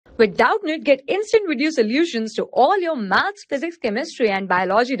With Doubtnut, get instant video solutions to all your maths, physics, chemistry, and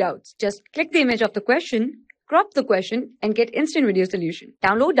biology doubts. Just click the image of the question, crop the question, and get instant video solution.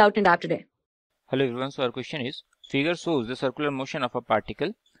 Download Doubtnut app today. Hello everyone, so our question is, figure shows the circular motion of a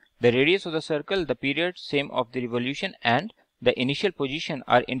particle. The radius of the circle, the period, same of the revolution, and the initial position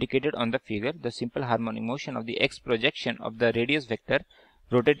are indicated on the figure. The simple harmonic motion of the x projection of the radius vector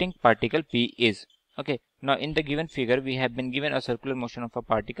rotating particle P is. Okay, now in the given figure we have been given a circular motion of a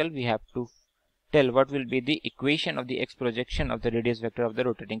particle. We have to tell what will be the equation of the x projection of the radius vector of the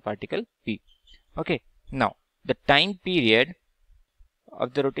rotating particle P. Okay, now the time period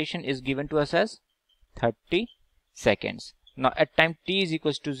of the rotation is given to us as 30 seconds. Now at time t is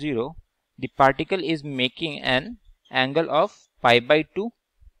equals to 0, the particle is making an angle of pi by 2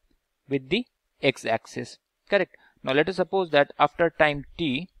 with the x-axis. Correct. Now let us suppose that after time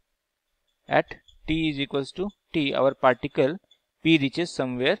t, at t is equals to t, our particle p reaches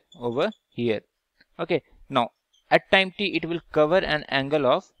somewhere over here. Okay. Now at time t it will cover an angle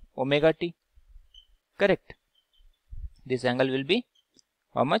of omega t. Correct. This angle will be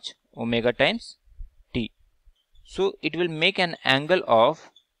how much? Omega times t. So it will make an angle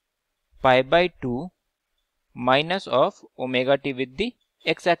of pi by 2 minus of omega t with the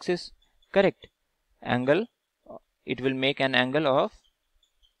x-axis. Correct. Angle, it will make an angle of,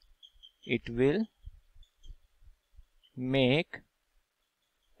 it will make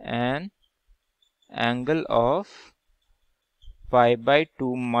an angle of pi by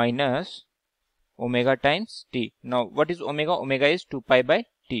 2 minus omega times t. Now what is omega? Omega is 2 pi by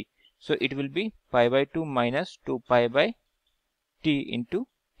t. So it will be pi by 2 minus 2 pi by t into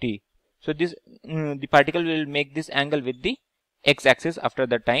t. So this the particle will make this angle with the x-axis after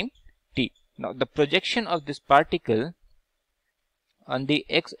the time t. Now the projection of this particle on the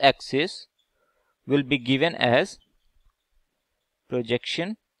x-axis will be given as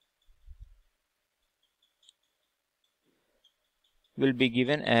projection will be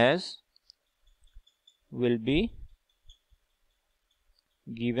given as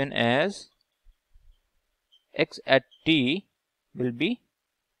x at t will be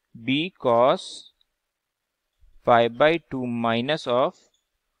b cos pi by 2 minus of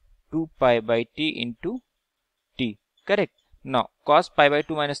 2 pi by t into t. Correct. Now cos pi by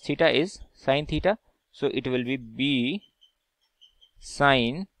 2 minus theta is sin theta, so it will be b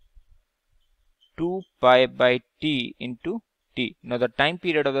sin 2 pi by t into t. Now the time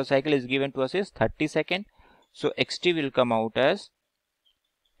period of the cycle is given to us is 30 seconds. So xt will come out as,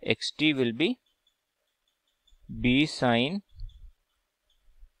 xt will be b sin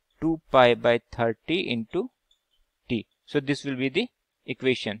 2 pi by 30 into t. So this will be the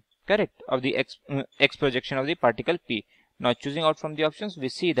equation, correct, of the x projection of the particle P. Now choosing out from the options, we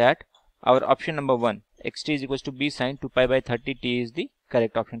see that our option number 1, xt is equals to b sin 2 pi by 30 t is the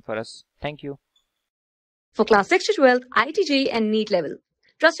correct option for us. Thank you. For class 6 to 12, IIT JEE and NEET level.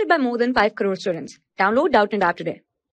 Trusted by more than 5 crore students. Download Doubtnut app today.